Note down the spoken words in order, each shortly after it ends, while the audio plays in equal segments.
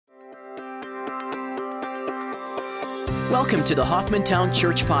Welcome to the Hoffmantown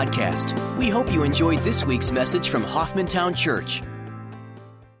Church Podcast. We hope you enjoyed this week's message from Hoffmantown Church.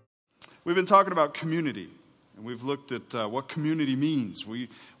 We've been talking about community, and we've looked at what community means. We're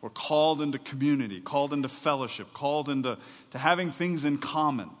called into community, called into fellowship, called into having things in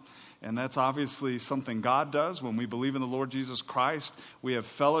common. And that's obviously something God does. When we believe in the Lord Jesus Christ, we have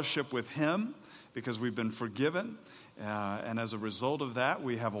fellowship with Him because we've been forgiven. And as a result of that,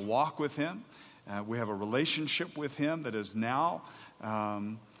 we have a walk with Him. We have a relationship with Him that is now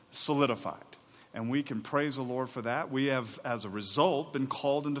solidified. And we can praise the Lord for that. We have, as a result, been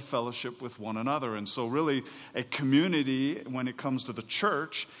called into fellowship with one another. And so really, a community, when it comes to the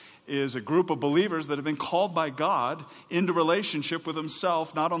church, is a group of believers that have been called by God into relationship with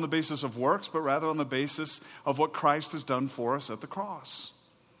Himself, not on the basis of works, but rather on the basis of what Christ has done for us at the cross.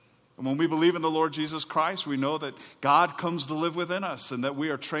 And when we believe in the Lord Jesus Christ, we know that God comes to live within us and that we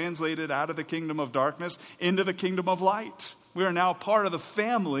are translated out of the kingdom of darkness into the kingdom of light. We are now part of the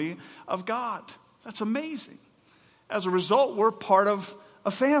family of God. That's amazing. As a result, we're part of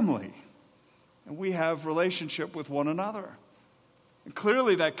a family. And we have relationship with one another. And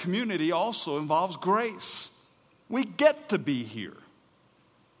clearly that community also involves grace. We get to be here.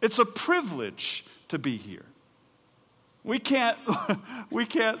 It's a privilege to be here. We can't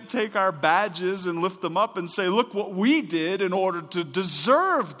take our badges and lift them up and say, look what we did in order to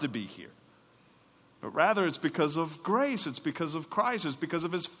deserve to be here. But rather it's because of grace. It's because of Christ. It's because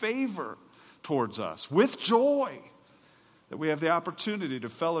of His favor towards us. With joy that we have the opportunity to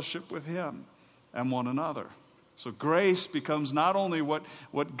fellowship with Him and one another. So grace becomes not only what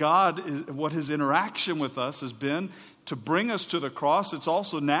His interaction with us has been to bring us to the cross, it's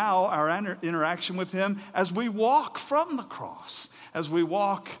also now our interaction with Him as we walk from the cross, as we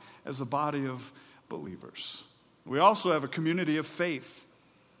walk as a body of believers. We also have a community of faith.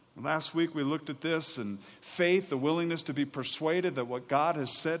 Last week we looked at this, and faith, the willingness to be persuaded that what God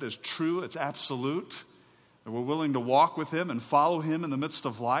has said is true, it's absolute, that we're willing to walk with Him and follow Him in the midst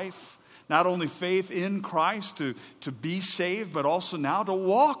of life. Not only faith in Christ to be saved, but also now to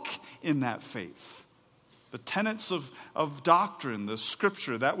walk in that faith. The tenets of doctrine, the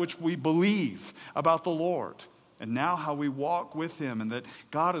scripture, that which we believe about the Lord. And now how we walk with Him, and that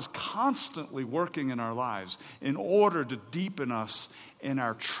God is constantly working in our lives in order to deepen us in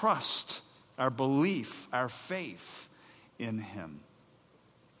our trust, our belief, our faith in Him.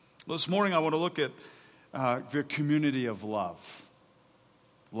 This morning I want to look at the community of love.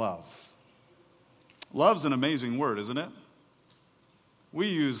 Love. Love's an amazing word, isn't it? We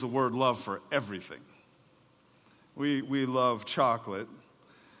use the word love for everything. We love chocolate.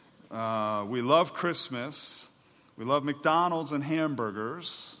 We love Christmas. We love McDonald's and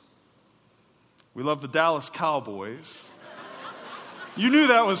hamburgers. We love the Dallas Cowboys. You knew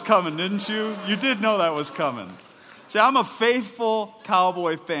that was coming, didn't you? You did know that was coming. See, I'm a faithful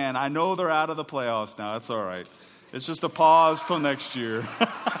Cowboy fan. I know they're out of the playoffs now. That's all right. It's just a pause till next year.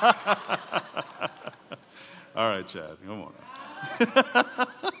 All right, Chad, come on.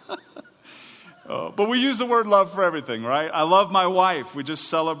 But we use the word love for everything, right? I love my wife. We just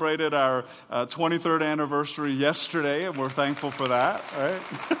celebrated our 23rd anniversary yesterday, and we're thankful for that,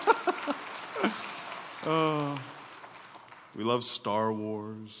 right? We love Star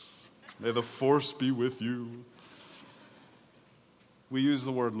Wars. May the Force be with you. We use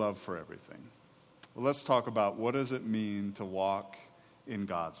the word love for everything. Well, let's talk about what does it mean to walk in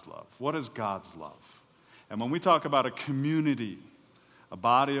God's love. What is God's love? And when we talk about a community, a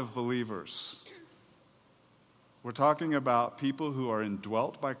body of believers, we're talking about people who are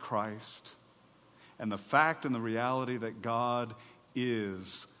indwelt by Christ and the fact and the reality that God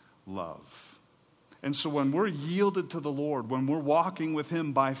is love. And so when we're yielded to the Lord, when we're walking with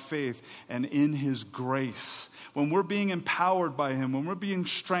Him by faith and in His grace, when we're being empowered by Him, when we're being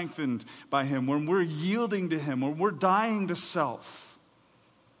strengthened by Him, when we're yielding to Him, when we're dying to self,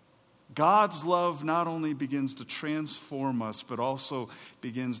 God's love not only begins to transform us, but also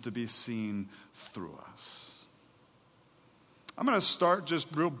begins to be seen through us. I'm going to start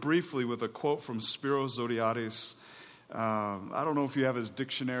just real briefly with a quote from Spiro Zodhiates. I don't know if you have his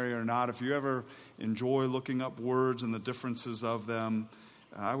dictionary or not. If you ever enjoy looking up words and the differences of them,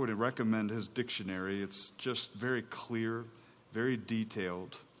 I would recommend his dictionary. It's just very clear, very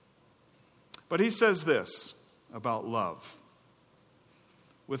detailed. But he says this about love.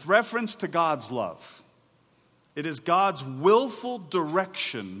 With reference to God's love, it is God's willful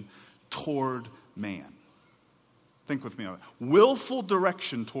direction toward man. Think with me on that. Willful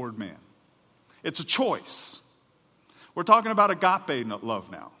direction toward man. It's a choice. We're talking about agape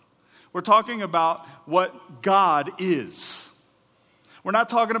love now. We're talking about what God is. We're not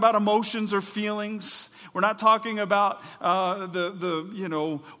talking about emotions or feelings. We're not talking about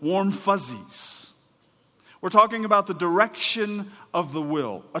the warm fuzzies. We're talking about the direction of the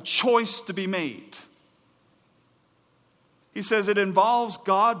will, a choice to be made. He says it involves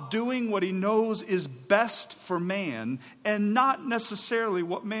God doing what he knows is best for man and not necessarily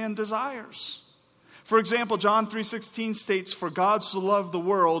what man desires. For example, John 3:16 states, "For God so loved the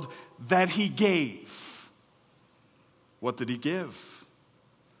world that he gave." What did he give?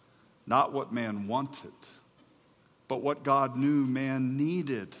 Not what man wanted, but what God knew man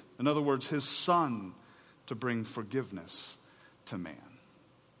needed. In other words, his Son to bring forgiveness to man.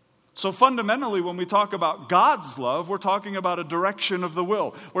 So fundamentally, when we talk about God's love, we're talking about a direction of the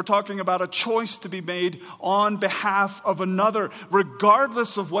will. We're talking about a choice to be made on behalf of another,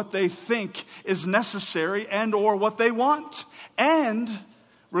 regardless of what they think is necessary and or what they want, and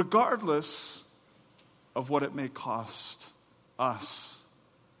regardless of what it may cost us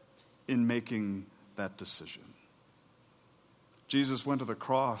in making that decision. Jesus went to the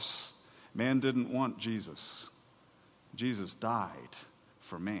cross. Man didn't want Jesus. Jesus died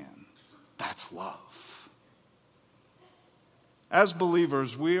for man. That's love. As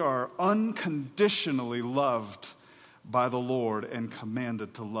believers, we are unconditionally loved by the Lord and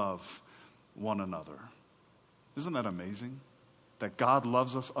commanded to love one another. Isn't that amazing? That God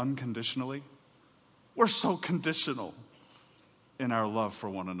loves us unconditionally? We're so conditional in our love for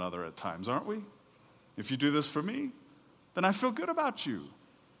one another at times, aren't we? If you do this for me, then I feel good about you.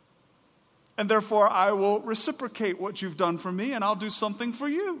 And therefore, I will reciprocate what you've done for me, and I'll do something for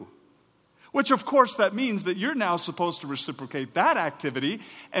you. Which, of course, that means that you're now supposed to reciprocate that activity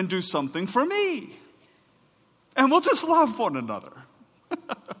and do something for me. And we'll just love one another.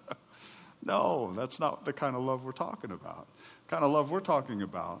 No, that's not the kind of love we're talking about. The kind of love we're talking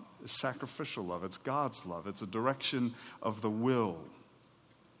about is sacrificial love. It's God's love. It's a direction of the will.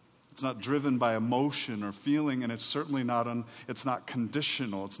 It's not driven by emotion or feeling, and it's certainly it's not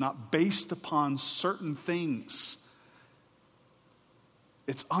conditional. It's not based upon certain things.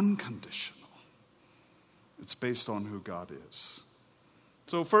 It's unconditional. It's based on who God is.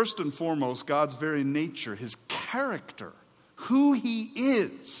 So first and foremost, God's very nature, his character, who he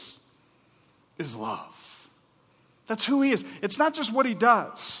is love. That's who he is. It's not just what he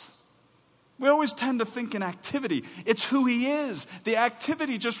does. We always tend to think in activity. It's who he is. The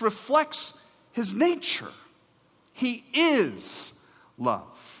activity just reflects his nature. He is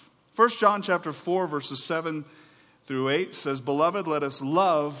love. 1 John chapter 4, verses 7 through 8 says, "Beloved, let us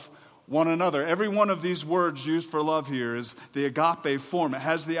love one another." Every one of these words used for love here is the agape form. It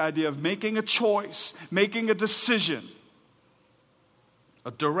has the idea of making a choice, making a decision, a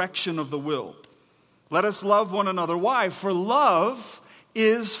direction of the will. Let us love one another. Why? For love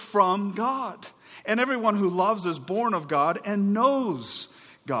is from God. And everyone who loves is born of God and knows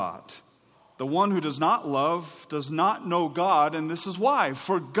God. The one who does not love does not know God, and this is why.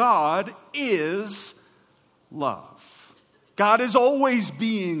 For God is love. God is always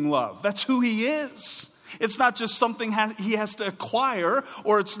being love. That's who he is. It's not just something he has to acquire,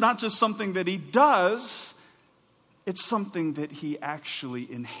 or it's not just something that he does. It's something that he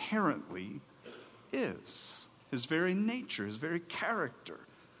actually inherently is. His very nature, his very character.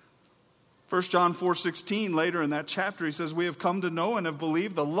 1 John 4:16, later in that chapter, he says, "We have come to know and have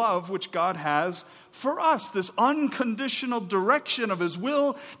believed the love which God has for us." This unconditional direction of his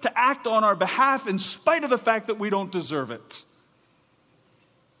will to act on our behalf in spite of the fact that we don't deserve it.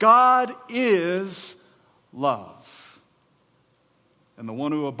 God is love. And the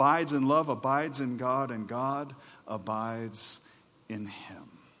one who abides in love abides in God, and God abides in him.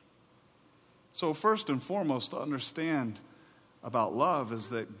 So first and foremost, to understand about love is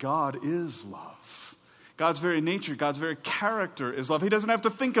that God is love. God's very nature, God's very character is love. He doesn't have to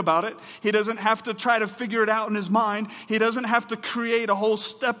think about it. He doesn't have to try to figure it out in his mind. He doesn't have to create a whole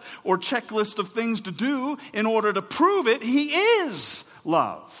step or checklist of things to do in order to prove it. He is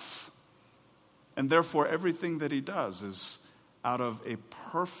love. And therefore, everything that he does is out of a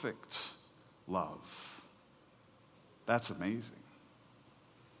perfect love. That's amazing.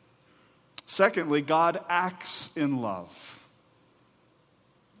 Secondly, God acts in love.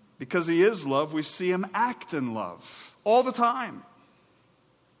 Because he is love, we see him act in love all the time.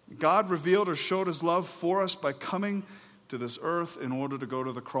 God revealed or showed his love for us by coming to this earth in order to go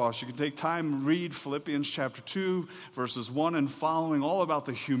to the cross. You can take time and read Philippians chapter 2, verses 1 and following, all about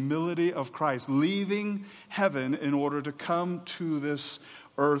the humility of Christ, leaving heaven in order to come to this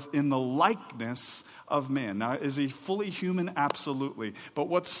earth in the likeness of man. Now, is he fully human? Absolutely. But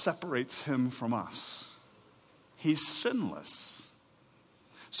what separates him from us? He's sinless.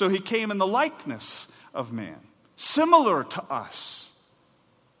 So he came in the likeness of man, similar to us.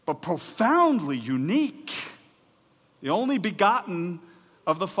 but profoundly unique. The only begotten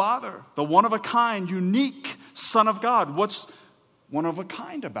of the Father, the one-of-a-kind, unique Son of God. What's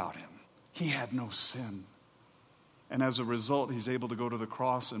one-of-a-kind about him? He had no sin. And as a result, he's able to go to the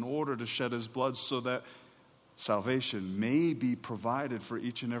cross in order to shed his blood so that salvation may be provided for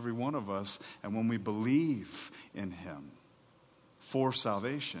each and every one of us. And when we believe in him for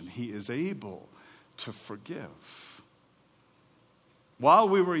salvation, he is able to forgive. While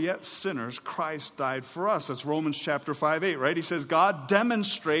we were yet sinners, Christ died for us. That's Romans chapter 5:8, right? He says, God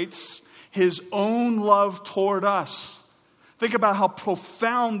demonstrates his own love toward us. Think about how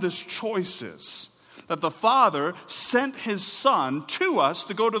profound this choice is. That the Father sent his Son to us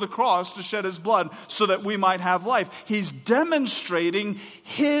to go to the cross to shed his blood so that we might have life. He's demonstrating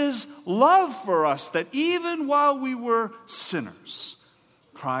his love for us, that even while we were sinners,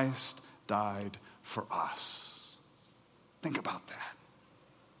 Christ died for us. Think about that.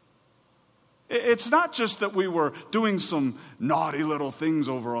 It's not just that we were doing some naughty little things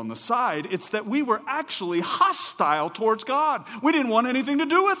over on the side. It's that we were actually hostile towards God. We didn't want anything to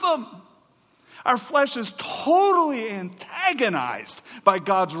do with him. Our flesh is totally antagonized by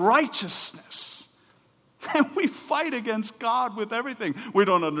God's righteousness. And we fight against God with everything. We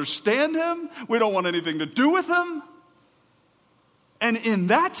don't understand him. We don't want anything to do with him. And in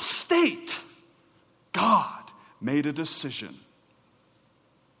that state, God made a decision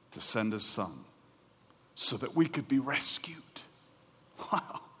to send his Son so that we could be rescued.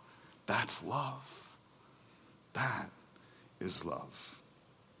 Wow, that's love. That is love.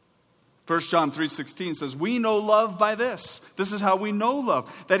 1 John 3:16 says, we know love by this. This is how we know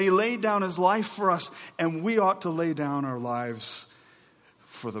love, that he laid down his life for us, and we ought to lay down our lives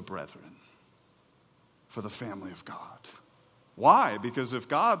for the brethren, for the family of God. Why? Because if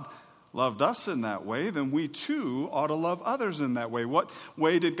God loved us in that way, then we too ought to love others in that way. What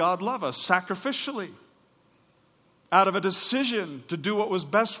way did God love us? Sacrificially. Out of a decision to do what was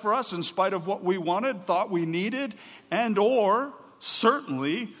best for us in spite of what we wanted, thought we needed, and or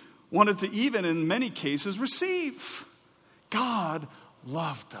certainly wanted to even in many cases receive. God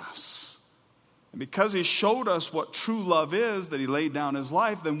loved us. And because he showed us what true love is, that he laid down his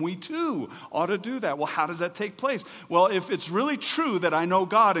life, then we too ought to do that. Well, how does that take place? Well, if it's really true that I know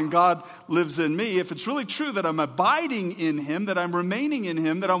God and God lives in me, if it's really true that I'm abiding in him, that I'm remaining in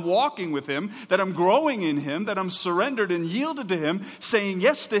him, that I'm walking with him, that I'm growing in him, that I'm surrendered and yielded to him, saying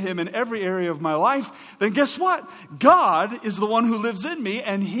yes to him in every area of my life, then guess what? God is the one who lives in me,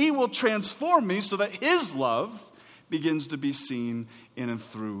 and he will transform me so that his love begins to be seen in and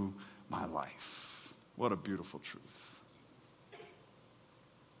through my life. What a beautiful truth.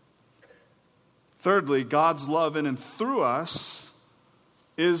 Thirdly, God's love in and through us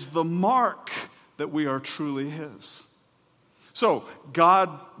is the mark that we are truly his. So, God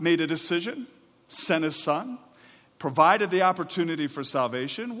made a decision, sent his Son, provided the opportunity for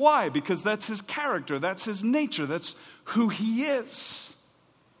salvation. Why? Because that's his character, that's his nature, that's who he is.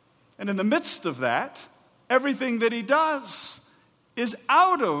 And in the midst of that, everything that he does is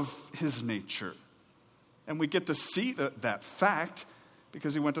out of his nature. And we get to see that fact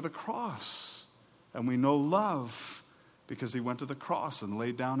because he went to the cross. And we know love because he went to the cross and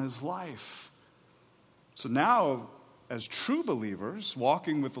laid down his life. So now, as true believers,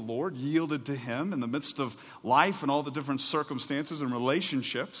 walking with the Lord, yielded to him in the midst of life and all the different circumstances and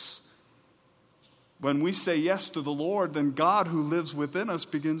relationships, when we say yes to the Lord, then God who lives within us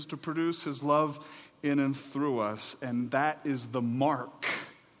begins to produce his love in and through us. And that is the mark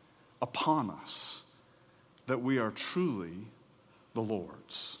upon us that we are truly the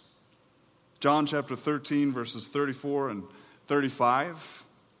Lord's. John chapter 13, verses 34 and 35.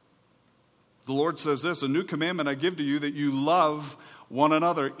 The Lord says this, a new commandment I give to you, that you love one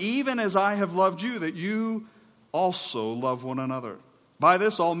another, even as I have loved you, that you also love one another. By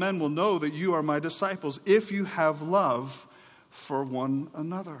this all men will know that you are my disciples, if you have love for one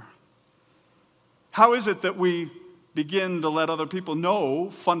another. How is it that we begin to let other people know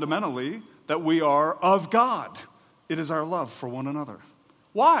fundamentally that we are of God? It is our love for one another.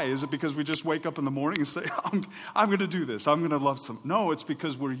 Why? Is it because we just wake up in the morning and say, I'm going to do this, I'm going to love some? No, it's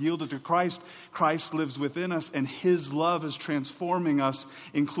because we're yielded to Christ. Christ lives within us, and his love is transforming us,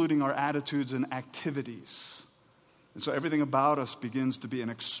 including our attitudes and activities. And so everything about us begins to be an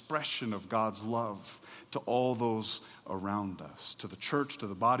expression of God's love to all those around us, to the church, to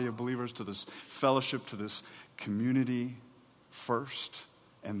the body of believers, to this fellowship, to this community first,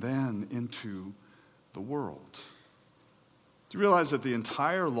 and then into the world. Do you realize that the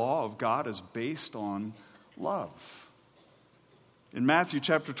entire law of God is based on love? In Matthew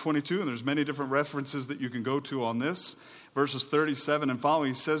chapter 22, and there's many different references that you can go to on this, verses 37 and following,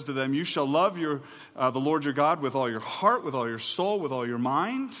 he says to them, you shall love the Lord your God with all your heart, with all your soul, with all your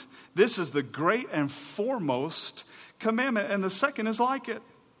mind. This is the great and foremost commandment, and the second is like it.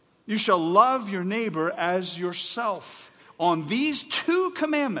 You shall love your neighbor as yourself. On these two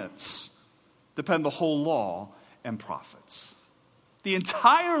commandments depend the whole law and prophets. The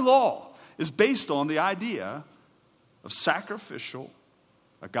entire law is based on the idea of sacrificial,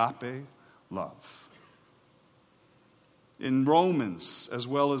 agape love. In Romans as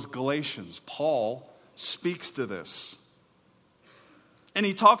well as Galatians, Paul speaks to this. And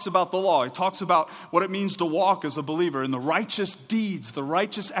he talks about the law. He talks about what it means to walk as a believer in the righteous deeds, the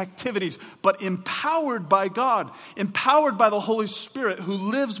righteous activities, but empowered by God, empowered by the Holy Spirit who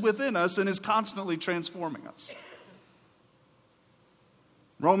lives within us and is constantly transforming us.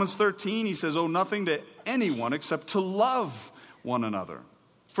 Romans 13, he says, owe nothing to anyone except to love one another.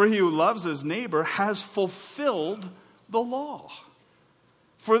 For he who loves his neighbor has fulfilled the law.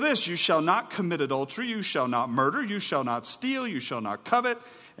 For this, you shall not commit adultery, you shall not murder, you shall not steal, you shall not covet.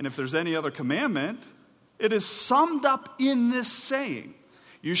 And if there's any other commandment, it is summed up in this saying,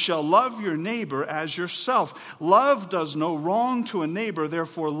 you shall love your neighbor as yourself. Love does no wrong to a neighbor,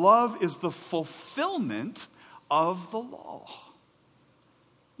 therefore love is the fulfillment of the law.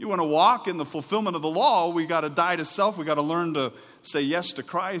 You want to walk in the fulfillment of the law, we got to die to self. We got to learn to say yes to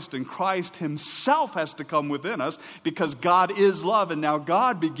Christ. And Christ himself has to come within us because God is love. And now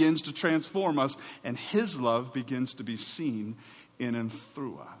God begins to transform us. And his love begins to be seen in and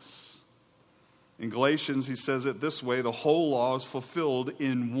through us. In Galatians, he says it this way. The whole law is fulfilled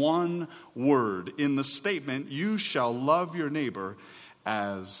in one word. In the statement, you shall love your neighbor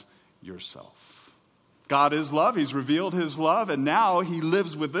as yourself. God is love. He's revealed his love, and now he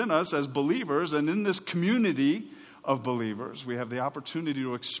lives within us as believers. And in this community of believers, we have the opportunity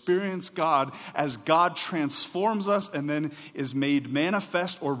to experience God as God transforms us and then is made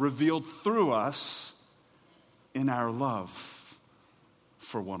manifest or revealed through us in our love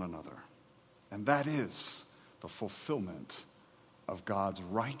for one another. And that is the fulfillment of God's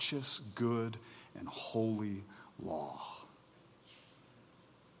righteous, good, and holy law.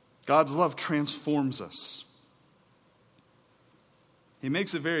 God's love transforms us. He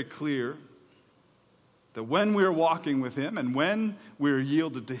makes it very clear that when we're walking with him and when we're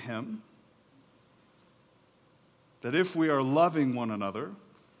yielded to him, that if we are loving one another,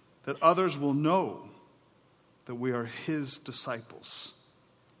 that others will know that we are his disciples.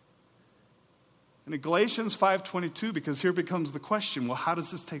 And in Galatians 5:22, because here becomes the question, well, how does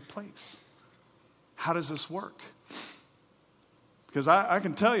this take place? How does this work? Because I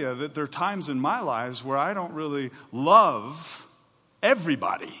can tell you that there are times in my lives where I don't really love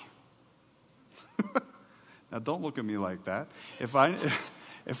everybody. Now, don't look at me like that. If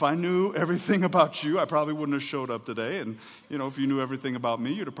I knew everything about you, I probably wouldn't have showed up today. And, if you knew everything about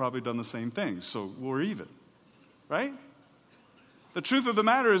me, you'd have probably done the same thing. So we're even, right? The truth of the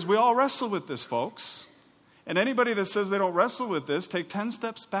matter is we all wrestle with this, folks. And anybody that says they don't wrestle with this, take 10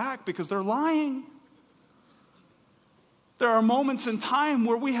 steps back because they're lying. There are moments in time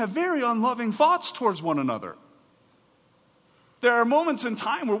where we have very unloving thoughts towards one another. There are moments in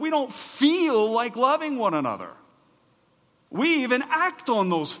time where we don't feel like loving one another. We even act on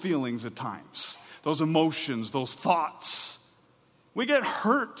those feelings at times, those emotions, those thoughts. We get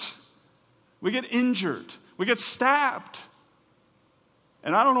hurt. We get injured. We get stabbed.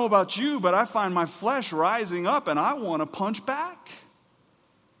 And I don't know about you, but I find my flesh rising up and I want to punch back.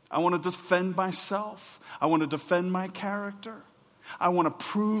 I want to defend myself. I want to defend my character. I want to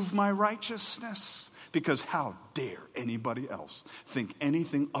prove my righteousness. Because how dare anybody else think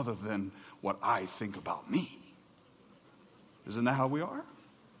anything other than what I think about me? Isn't that how we are?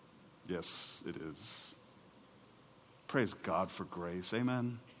 Yes, it is. Praise God for grace.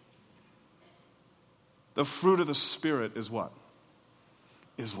 Amen. The fruit of the Spirit is what?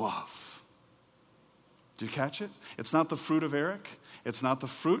 Is love. Do you catch it? It's not the fruit of Eric. It's not the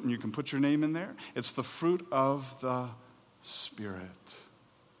fruit, and you can put your name in there. It's the fruit of the Spirit.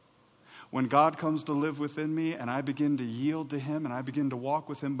 When God comes to live within me and I begin to yield to him and I begin to walk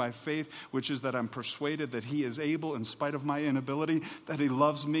with him by faith, which is that I'm persuaded that he is able, in spite of my inability, that he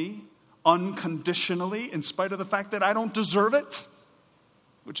loves me unconditionally, in spite of the fact that I don't deserve it,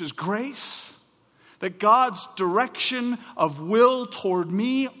 which is grace. That God's direction of will toward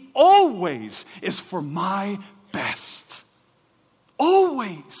me always is for my best.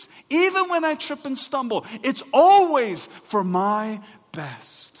 Always. Even when I trip and stumble, it's always for my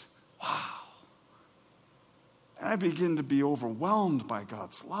best. Wow. And I begin to be overwhelmed by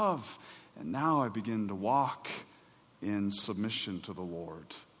God's love. And now I begin to walk in submission to the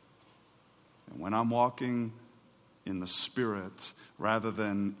Lord. And when I'm walking in the Spirit rather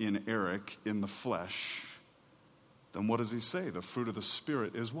than in Eric, in the flesh, then what does he say? The fruit of the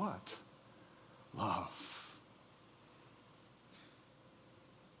Spirit is what? Love.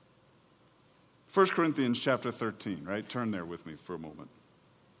 1 Corinthians chapter 13, right? Turn there with me for a moment.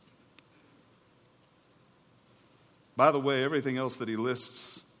 By the way, everything else that he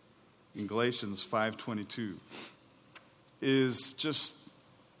lists in Galatians 5:22 is just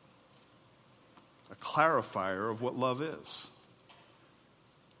a clarifier of what love is.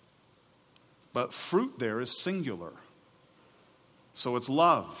 But fruit there is singular. So it's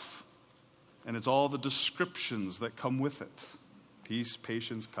love. And it's all the descriptions that come with it. Peace,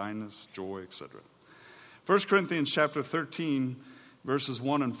 patience, kindness, joy, etc. 1 Corinthians chapter 13, verses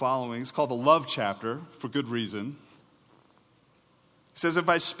 1 and following. It's called the love chapter for good reason. It says, if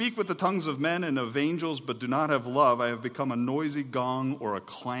I speak with the tongues of men and of angels but do not have love, I have become a noisy gong or a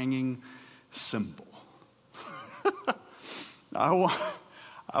clanging cymbal.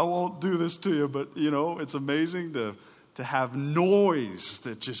 I won't do this to you, but it's amazing to have noise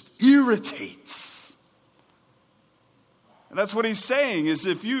that just irritates. And that's what he's saying, is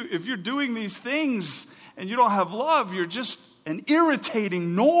if you're doing these things and you don't have love, you're just an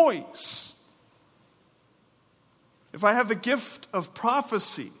irritating noise. If I have the gift of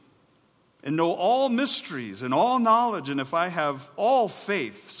prophecy and know all mysteries and all knowledge, and if I have all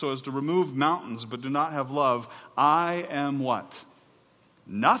faith so as to remove mountains but do not have love, I am what?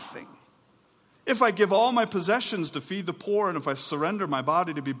 Nothing. If I give all my possessions to feed the poor, and if I surrender my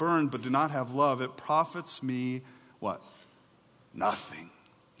body to be burned but do not have love, it profits me what? Nothing.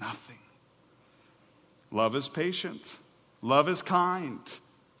 Nothing. Love is patient. Love is kind.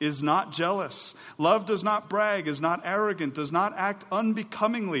 Is not jealous. Love does not brag, is not arrogant, does not act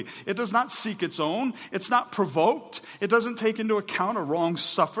unbecomingly. It does not seek its own. It's not provoked. It doesn't take into account a wrong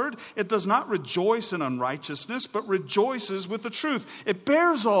suffered. It does not rejoice in unrighteousness, but rejoices with the truth. It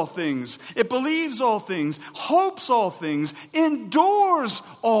bears all things. It believes all things, hopes all things, endures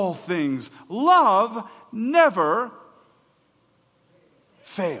all things. Love never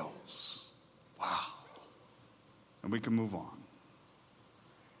fails. Wow. And we can move on.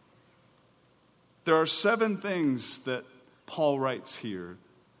 There are 7 things that Paul writes here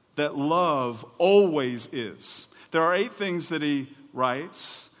that love always is. There are 8 things that he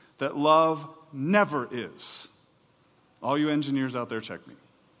writes that love never is. All you engineers out there, check me.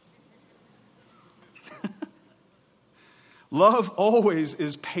 Love always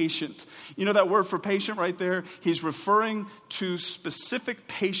is patient. You know that word for patient right there? He's referring to specific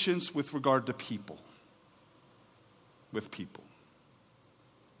patience with regard to people. With people.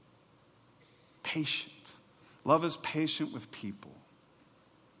 Patient. Love is patient with people.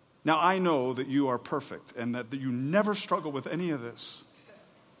 Now, I know that you are perfect and that you never struggle with any of this.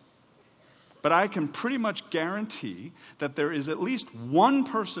 But I can pretty much guarantee that there is at least one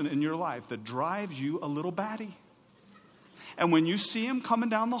person in your life that drives you a little batty. And when you see them coming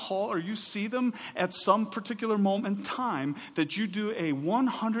down the hall, or you see them at some particular moment in time, that you do a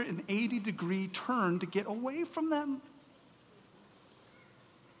 180-degree turn to get away from them.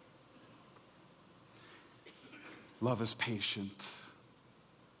 Love is patient.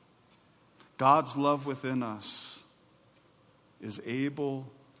 God's love within us is able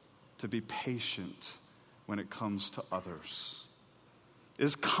to be patient when it comes to others.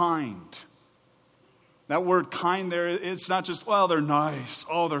 Is kind. That word kind there, it's not just, well, they're nice.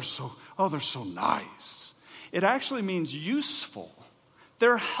 They're so nice. It actually means useful.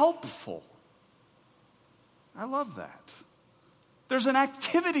 They're helpful. I love that. There's an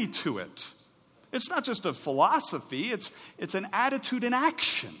activity to it. It's not just a philosophy, it's an attitude in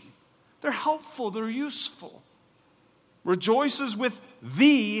action. They're helpful, they're useful. Rejoices with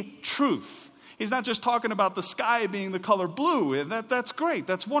the truth. He's not just talking about the sky being the color blue, and that's great,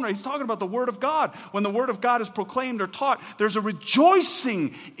 that's wonderful. He's talking about the Word of God. When the Word of God is proclaimed or taught, there's a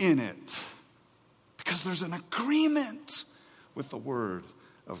rejoicing in it. Because there's an agreement with the Word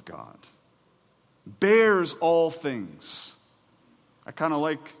of God. Bears all things. I kind of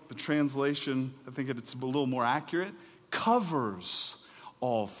like the translation, I think it's a little more accurate. Covers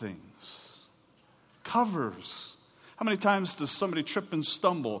all things. Covers. How many times does somebody trip and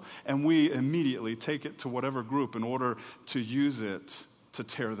stumble and we immediately take it to whatever group in order to use it to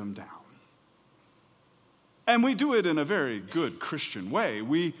tear them down? And we do it in a very good Christian way.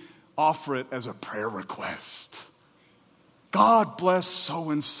 We offer it as a prayer request. God bless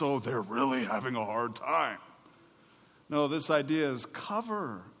so-and-so, they're really having a hard time. No, this idea is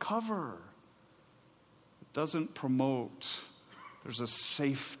cover. It doesn't promote. There's a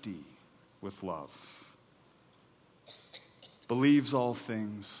safety with love. believes all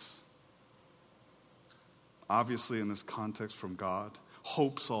things, obviously in this context from God,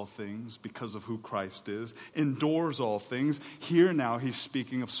 hopes all things because of who Christ is, endures all things. Here now he's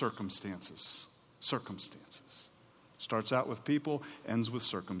speaking of circumstances. Circumstances. Starts out with people, ends with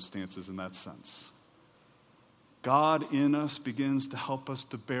circumstances in that sense. God in us begins to help us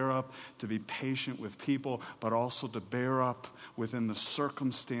to bear up, to be patient with people, but also to bear up within the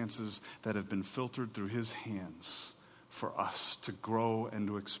circumstances that have been filtered through his hands for us to grow and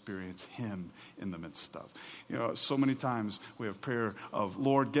to experience him in the midst of. You know, so many times we have prayer of,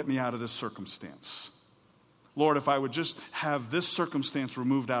 Lord, get me out of this circumstance. Lord, if I would just have this circumstance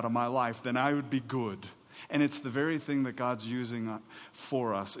removed out of my life, then I would be good. And it's the very thing that God's using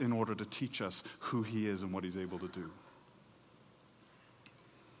for us in order to teach us who he is and what he's able to do.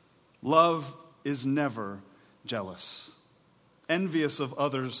 Love is never jealous, envious of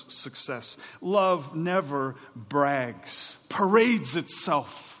others' success. Love never brags, parades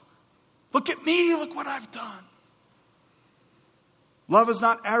itself. Look at me, look what I've done. Love is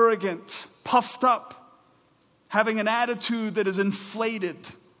not arrogant, puffed up, having an attitude that is inflated.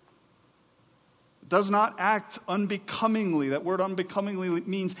 Does not act unbecomingly. That word unbecomingly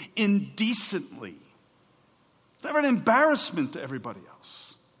means indecently. It's never an embarrassment to everybody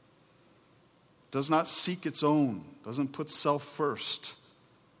else. Does not seek its own. Doesn't put self first.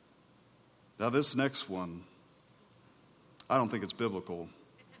 Now this next one, I don't think it's biblical.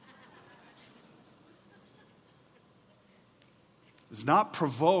 Is not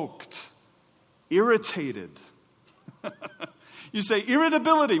provoked, irritated. You say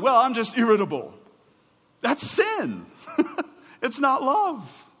irritability. Well, I'm just irritable. That's sin. It's not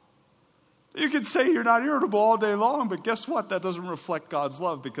love. You could say you're not irritable all day long, but guess what? That doesn't reflect God's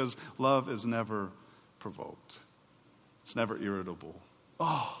love, because love is never provoked. It's never irritable.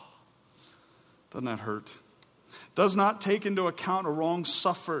 Oh, doesn't that hurt? Does not take into account a wrong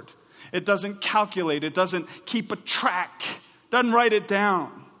suffered. It doesn't calculate. It doesn't keep a track. Doesn't write it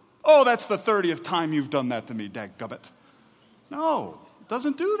down. Oh, that's the 30th time you've done that to me, dadgummit. No, it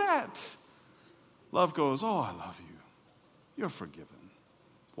doesn't do that. Love goes, oh, I love you. You're forgiven.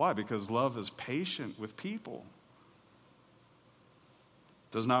 Why? Because love is patient with people.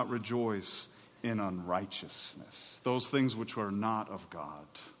 Does not rejoice in unrighteousness. Those things which are not of God,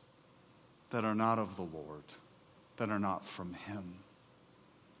 that are not of the Lord, that are not from him.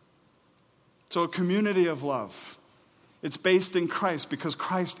 So a community of love. It's based in Christ because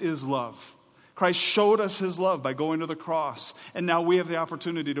Christ is love. Christ showed us his love by going to the cross. And now we have the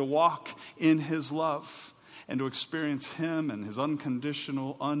opportunity to walk in his love and to experience him and his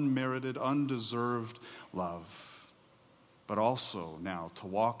unconditional, unmerited, undeserved love. But also now to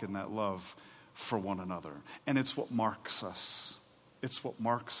walk in that love for one another. And it's what marks us. It's what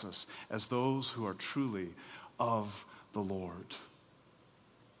marks us as those who are truly of the Lord.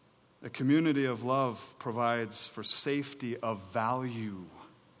 A community of love provides for safety of value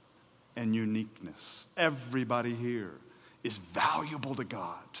and uniqueness. Everybody here is valuable to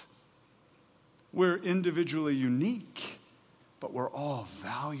God. We're individually unique, but we're all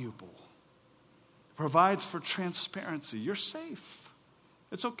valuable. It provides for transparency. You're safe.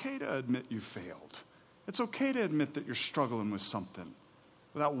 It's okay to admit you failed. It's okay to admit that you're struggling with something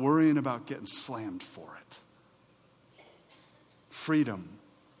without worrying about getting slammed for it. Freedom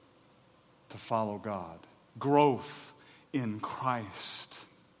to follow God. Growth in Christ.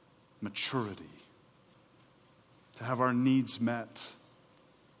 Maturity. To have our needs met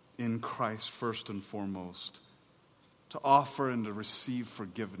in Christ first and foremost. To offer and to receive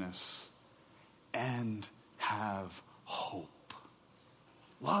forgiveness. And have hope.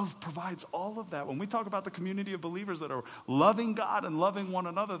 Love provides all of that. When we talk about the community of believers that are loving God and loving one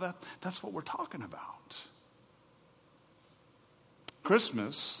another, that's what we're talking about.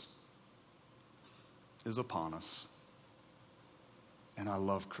 Christmas is upon us. And I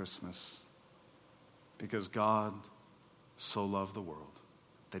love Christmas because God so loved the world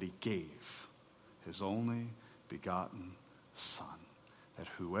that he gave his only begotten Son, that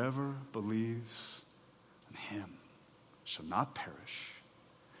whoever believes in him shall not perish,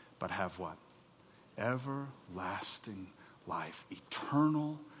 but have what? Everlasting life,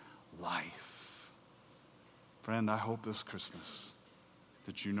 eternal life. Friend, I hope this Christmas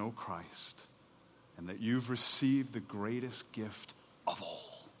that you know Christ and that you've received the greatest gift of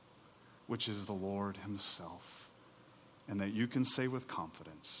all, which is the Lord himself, and that you can say with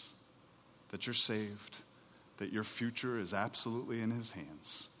confidence that you're saved, that your future is absolutely in his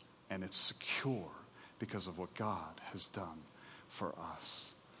hands, and it's secure because of what God has done for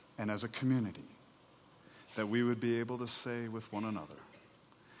us. And as a community, that we would be able to say with one another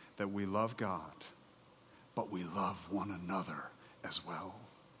that we love God, but we love one another as well.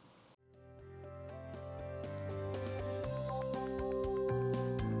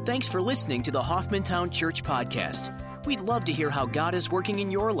 Thanks for listening to the Hoffmantown Church Podcast. We'd love to hear how God is working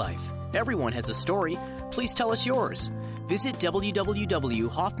in your life. Everyone has a story. Please tell us yours. Visit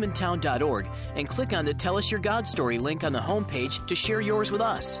www.hoffmantown.org and click on the Tell Us Your God Story link on the homepage to share yours with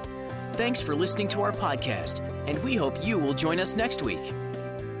us. Thanks for listening to our podcast, and we hope you will join us next week.